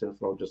anyone wants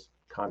info, just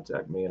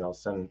contact me, and I'll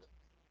send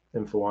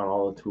info on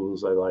all the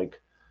tools I like.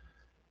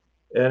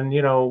 And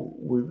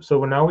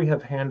so now we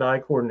have hand-eye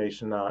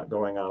coordination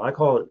going on. I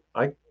call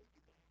it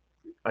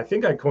I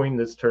think I coined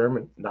this term,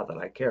 and not that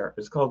I care.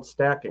 It's called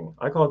stacking.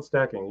 I call it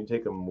stacking. You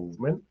take a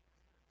movement,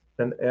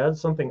 then add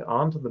something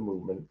onto the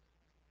movement,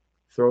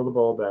 throw the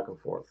ball back and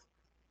forth.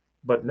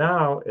 But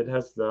now it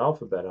has the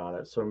alphabet on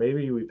it. So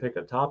maybe we pick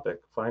a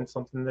topic, find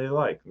something they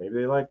like. Maybe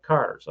they like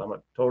cars. I'm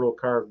a total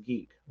car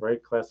geek,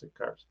 right? Classic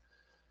cars.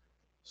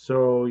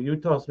 So you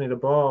toss me the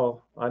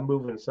ball, I'm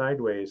moving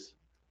sideways.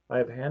 I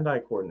have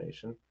hand-eye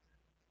coordination.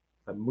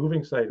 I'm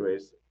moving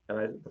sideways,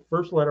 and the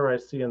first letter I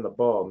see in the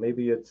ball,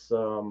 maybe it's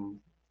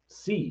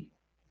C.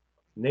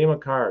 Name a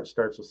car, it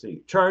starts with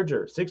C.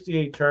 Charger,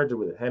 68 Charger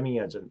with a Hemi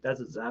engine.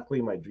 That's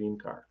exactly my dream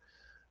car.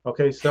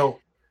 Okay, so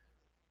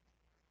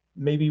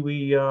maybe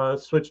we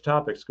switch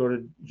topics, go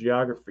to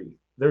geography.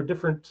 There are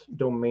different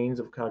domains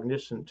of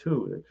cognition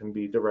too. There can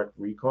be direct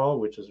recall,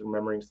 which is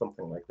remembering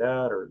something like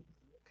that, or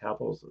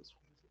capitals of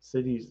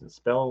cities and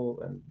spell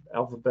and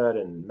alphabet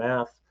and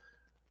math,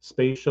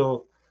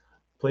 spatial,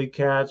 play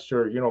catch,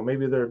 or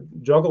maybe they're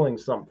juggling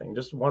something,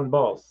 just one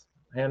ball,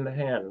 hand to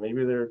hand.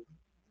 Maybe they're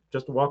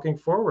just walking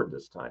forward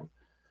this time.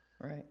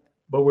 Right.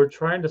 But we're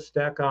trying to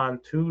stack on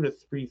 2 to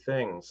 3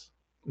 things,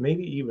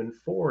 maybe even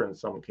four in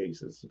some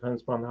cases,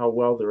 depends upon how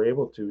well they're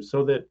able to,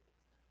 so that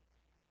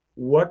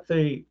what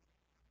they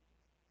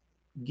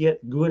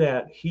get good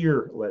at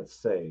here, let's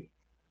say,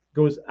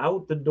 goes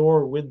out the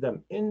door with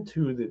them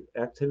into the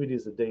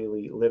activities of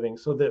daily living,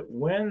 so that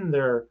when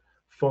their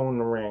phone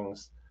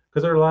rings,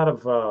 because there are a lot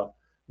of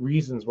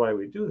reasons why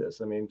we do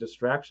this. I mean,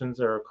 distractions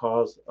are a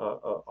cause,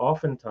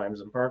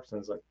 oftentimes in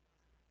Parkinson's, like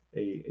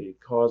a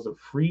cause of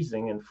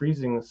freezing, and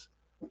freezings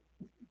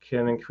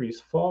can increase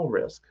fall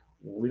risk.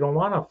 We don't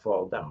want to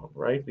fall down,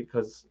 right?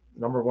 Because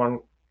number one,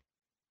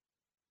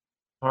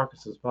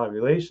 Parkinson's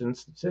population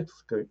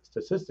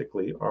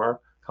statistically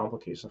are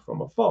complications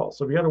from a fall.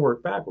 So we got to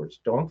work backwards.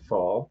 Don't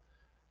fall.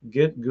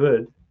 Get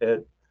good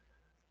at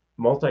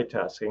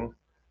multitasking.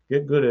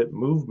 Get good at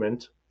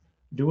movement.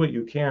 Do what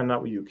you can,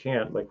 not what you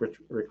can't, like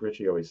Rick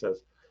Ritchie always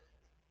says.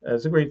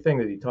 It's a great thing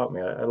that he taught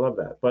me. I love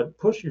that. But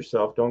push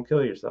yourself, don't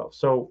kill yourself.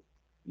 So,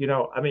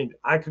 I mean,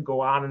 I could go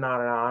on and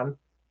on and on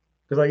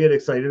because I get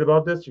excited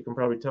about this. You can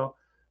probably tell.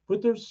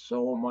 But there's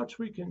so much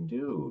we can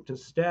do to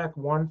stack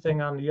one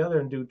thing on the other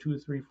and do two,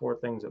 three, four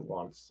things at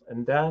once.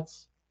 And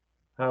that's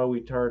how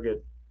we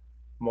target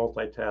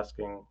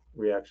multitasking,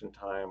 reaction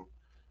time.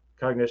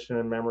 Cognition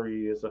and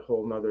memory is a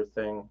whole nother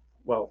thing.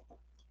 Well,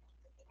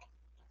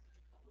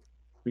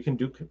 we can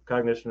do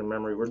cognition and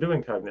memory. We're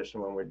doing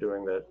cognition when we're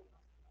doing the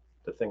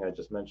thing I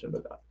just mentioned,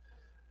 but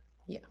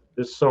Yeah.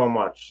 there's so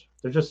much.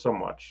 There's just so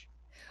much.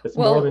 It's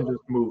more than Well,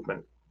 just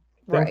movement.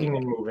 right. Thinking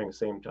and moving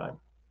same time.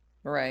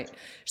 Right.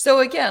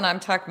 So again,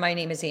 my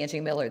name is Angie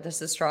Miller.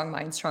 This is Strong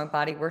Mind, Strong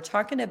Body. We're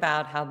talking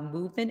about how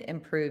movement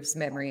improves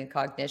memory and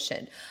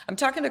cognition. I'm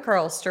talking to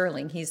Carl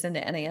Sterling. He's an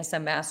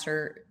NASM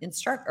master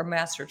instructor or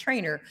master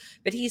trainer,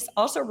 but he's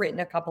also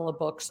written a couple of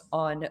books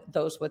on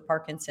those with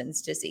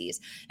Parkinson's disease.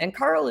 And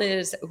Carl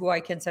is who I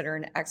consider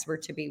an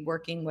expert to be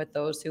working with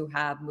those who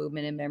have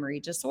movement and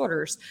memory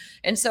disorders.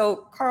 And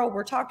so, Carl,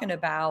 we're talking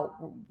about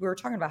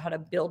how to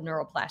build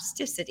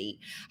neuroplasticity,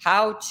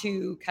 how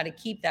to kind of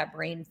keep that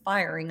brain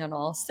firing on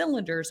all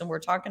cylinders. And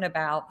we're talking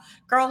about,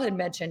 Carl had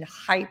mentioned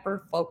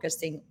hyper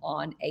focusing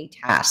on a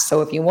task.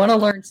 So if you want to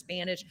learn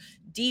Spanish,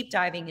 deep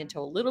diving into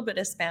a little bit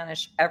of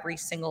Spanish every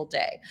single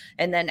day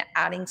and then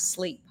adding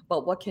sleep.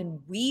 But what can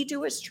we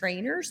do as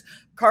trainers?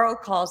 Carl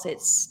calls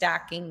it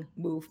stacking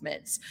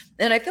movements.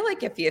 And I feel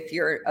like if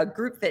you're a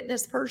group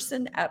fitness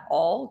person at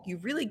all, you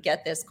really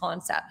get this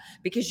concept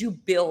because you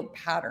build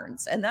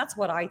patterns. And that's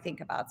what I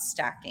think about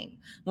stacking.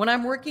 When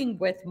I'm working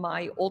with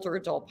my older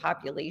adult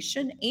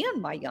population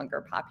and my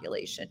younger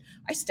population,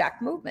 I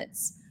stack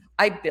movements.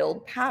 I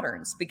build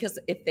patterns because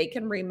if they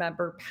can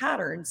remember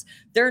patterns,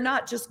 they're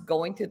not just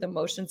going through the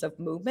motions of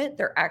movement,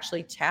 they're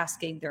actually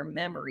tasking their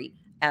memory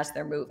as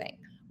they're moving.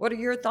 What are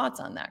your thoughts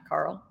on that,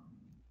 Carl?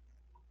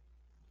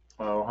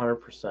 Oh,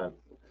 100%.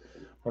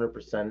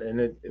 100%. And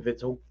if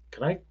it's,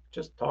 can I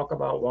just talk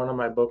about one of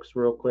my books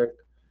real quick?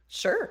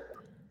 Sure.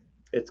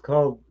 It's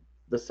called,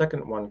 the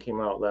second one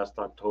came out last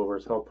October.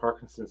 It's called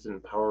Parkinson's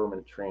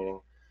Empowerment Training.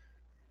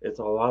 It's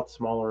a lot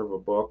smaller of a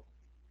book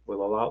with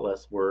a lot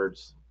less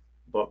words,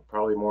 but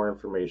probably more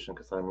information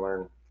because I'm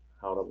learning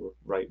how to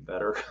write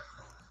better.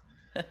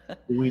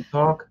 We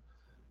talk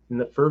in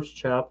the first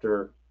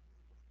chapter,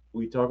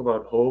 we talk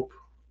about hope,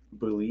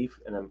 belief,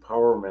 and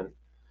empowerment.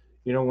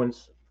 When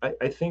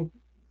I think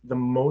the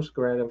most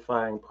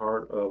gratifying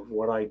part of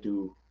what I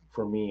do,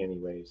 for me,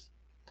 anyways,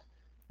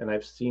 and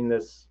I've seen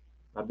this,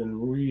 I've been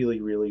really,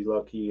 really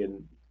lucky.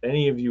 And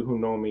any of you who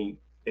know me,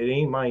 it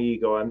ain't my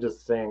ego. I'm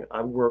just saying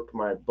I've worked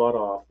my butt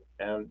off,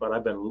 but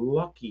I've been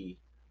lucky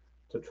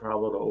to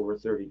travel to over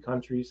 30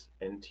 countries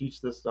and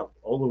teach this stuff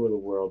all over the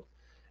world.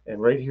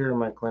 And right here in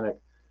my clinic,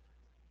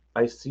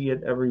 I see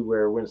it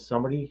everywhere when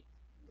somebody,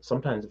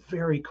 sometimes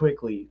very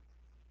quickly,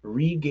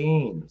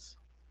 regains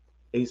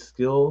a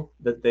skill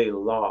that they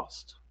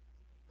lost,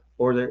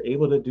 or they're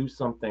able to do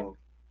something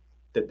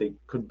that they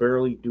could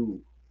barely do.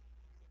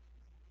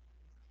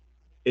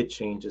 It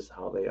changes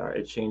how they are.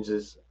 It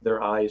changes,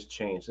 their eyes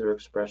change, their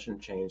expression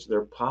change,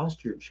 their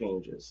posture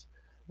changes,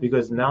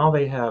 because Mhm. now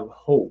they have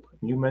hope.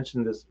 You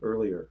mentioned this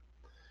earlier.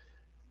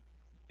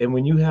 And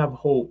when you have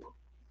hope,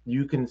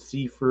 you can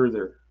see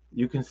further.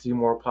 You can see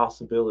more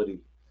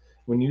possibility.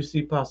 When you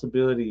see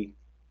possibility,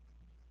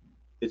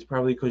 it's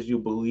probably because you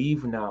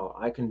believe, now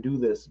I can do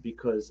this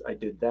because I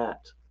did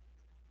that.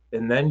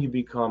 And then you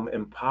become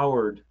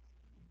empowered,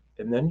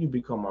 and then you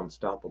become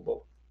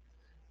unstoppable.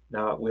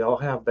 Now, we all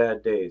have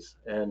bad days,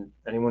 and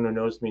anyone who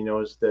knows me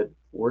knows that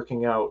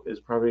working out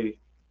is probably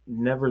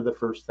never the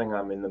first thing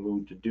I'm in the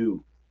mood to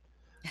do.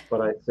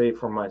 But I say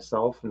for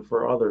myself and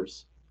for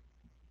others,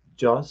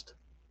 just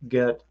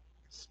get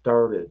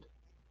started,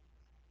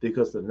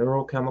 because the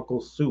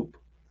neurochemical soup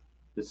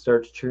that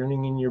starts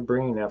churning in your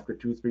brain after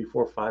 2, 3,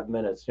 4, 5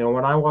 minutes.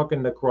 When I walk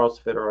into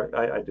CrossFit, or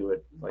I do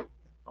it like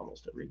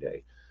almost every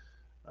day.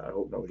 I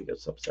hope nobody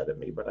gets upset at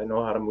me, but I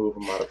know how to move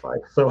and modify.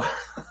 So,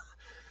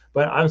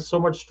 but I'm so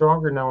much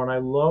stronger now, and I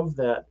love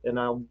that, and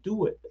I'll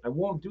do it. I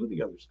won't do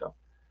the other stuff.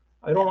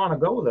 I don't Yeah. want to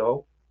go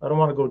though. I don't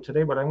want to go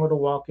today, but I'm going to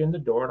walk in the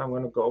door and I'm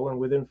going to go, and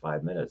within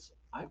 5 minutes,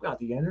 I've got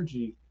the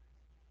energy,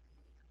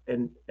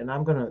 and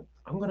I'm gonna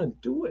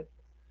do it.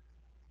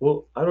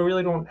 Well, I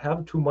don't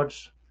have too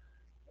much.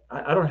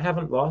 I don't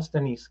haven't lost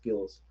any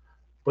skills,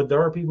 but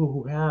there are people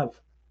who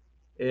have,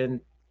 and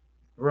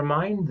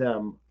remind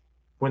them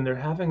when they're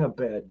having a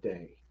bad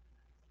day.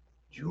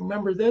 Do you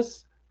remember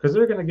this? Because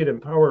they're going to get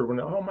empowered when,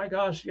 oh my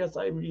gosh, yes,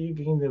 I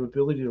regained the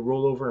ability to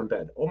roll over in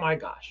bed. Oh my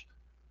gosh.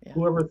 Yeah.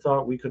 Whoever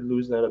thought we could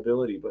lose that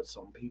ability? But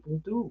some people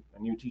do.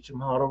 And you teach them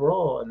how to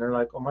roll, and they're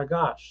like, oh my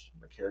gosh,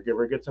 the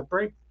caregiver gets a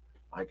break.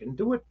 I can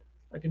do it.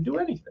 I can do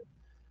Yeah. anything.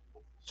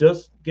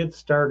 Just get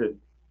started.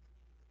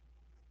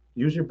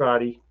 Use your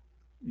body,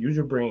 use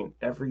your brain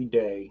every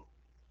day.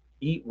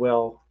 Eat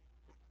well,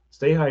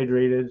 stay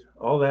hydrated,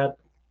 all that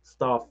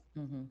stuff.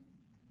 Hmm.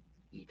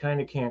 You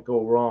kind of can't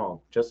go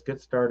wrong. Just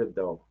get started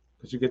though,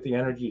 because you get the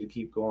energy to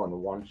keep going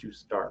once you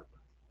start.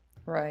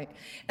 Right.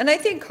 And I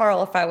think,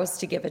 Carl, if I was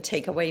to give a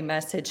takeaway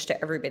message to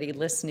everybody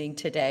listening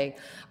today,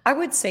 I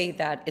would say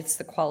that it's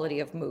the quality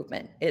of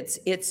movement. It's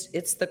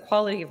the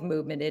quality of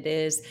movement. It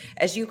is,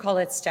 as you call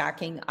it,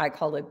 stacking, I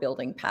call it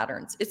building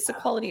patterns. It's the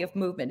quality of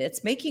movement.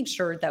 It's making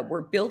sure that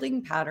we're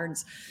building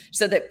patterns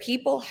so that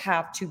people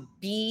have to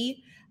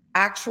be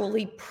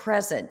actually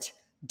present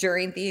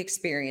during the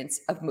experience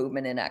of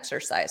movement and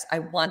exercise. I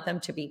want them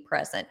to be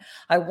present.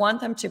 I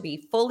want them to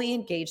be fully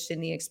engaged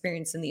in the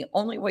experience. And the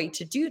only way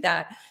to do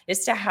that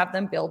is to have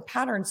them build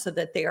patterns so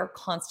that they are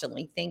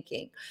constantly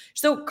thinking.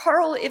 So,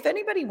 Carl, if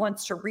anybody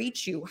wants to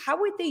reach you,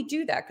 how would they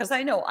do that? Because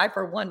I know I,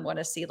 for one, want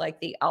to see like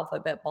the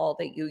alphabet ball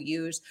that you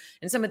use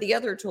and some of the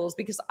other tools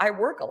because I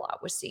work a lot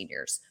with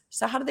seniors.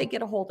 So, how do they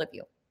get a hold of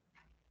you?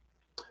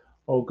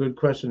 Oh, good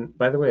question.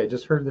 By the way, I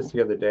just heard this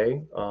the other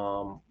day.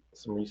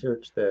 Some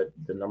research that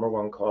the number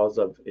one cause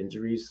of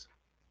injuries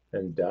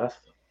and death,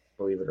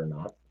 believe it or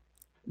not,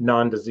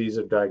 non-disease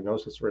or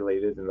diagnosis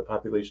related in the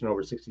population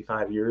over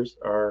 65 years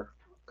are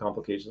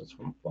complications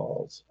from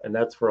falls. And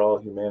that's for all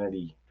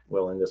humanity,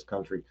 well, in this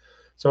country.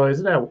 So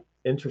isn't that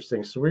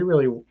interesting? So we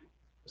really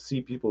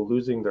see people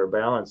losing their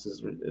balance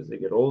as they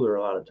get older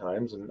a lot of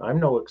times. And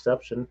I'm no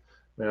exception.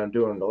 I mean, I'm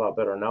doing a lot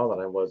better now than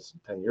I was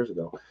 10 years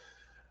ago.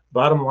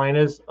 Bottom line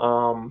is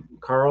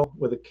Carl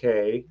with a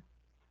K,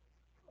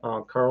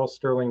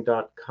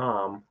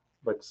 carlsterling.com,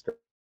 like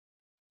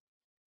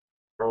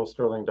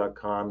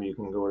carlsterling.com. You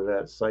can go to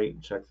that site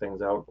and check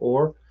things out.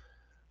 Or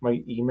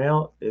my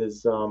email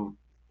is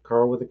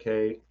Carl with a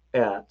K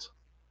at,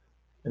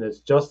 and it's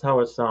just how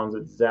it sounds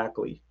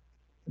exactly,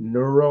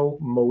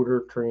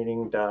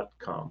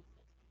 neuromotortraining.com.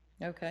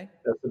 Okay.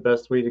 That's the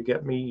best way to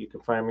get me. You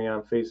can find me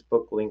on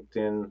Facebook,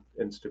 LinkedIn,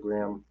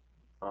 Instagram.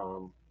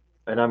 Um,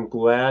 and I'm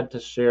glad to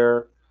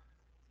share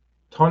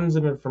tons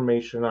of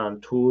information on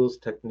tools,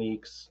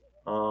 techniques.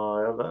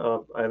 I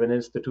have an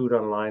institute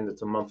online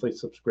that's a monthly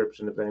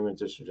subscription. If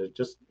anyone's interested,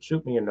 just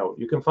shoot me a note.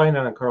 You can find it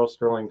on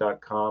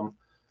carlsterling.com.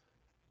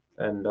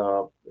 And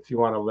if you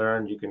want to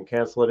learn, you can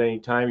cancel it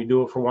anytime. You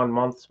do it for 1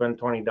 month, spend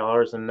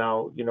 $20, and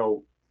now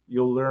you'll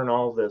learn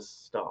all this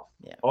stuff,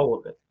 all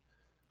of it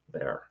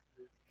there.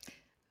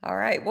 All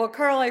right. Well,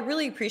 Carl, I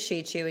really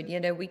appreciate you.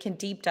 And, we can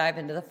deep dive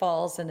into the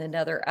falls in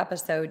another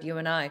episode, you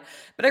and I.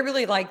 But I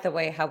really like the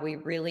way how we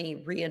really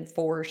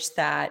reinforce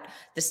that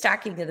the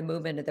stacking of the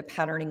movement and the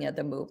patterning of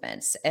the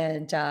movements.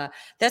 And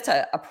that's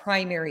a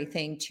primary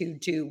thing to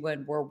do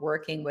when we're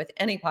working with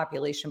any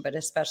population, but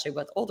especially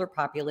with older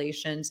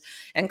populations.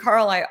 And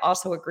Carl, I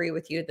also agree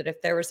with you that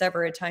if there was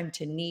ever a time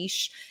to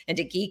niche and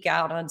to geek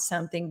out on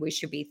something, we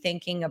should be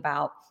thinking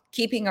about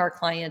keeping our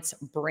clients'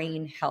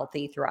 brain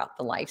healthy throughout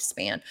the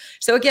lifespan.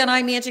 So again,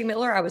 I'm Angie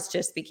Miller. I was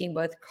just speaking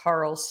with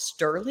Carl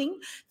Sterling.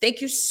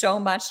 Thank you so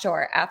much to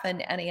our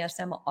FN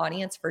NASM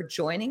audience for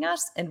joining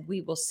us, and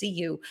we will see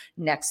you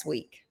next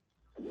week.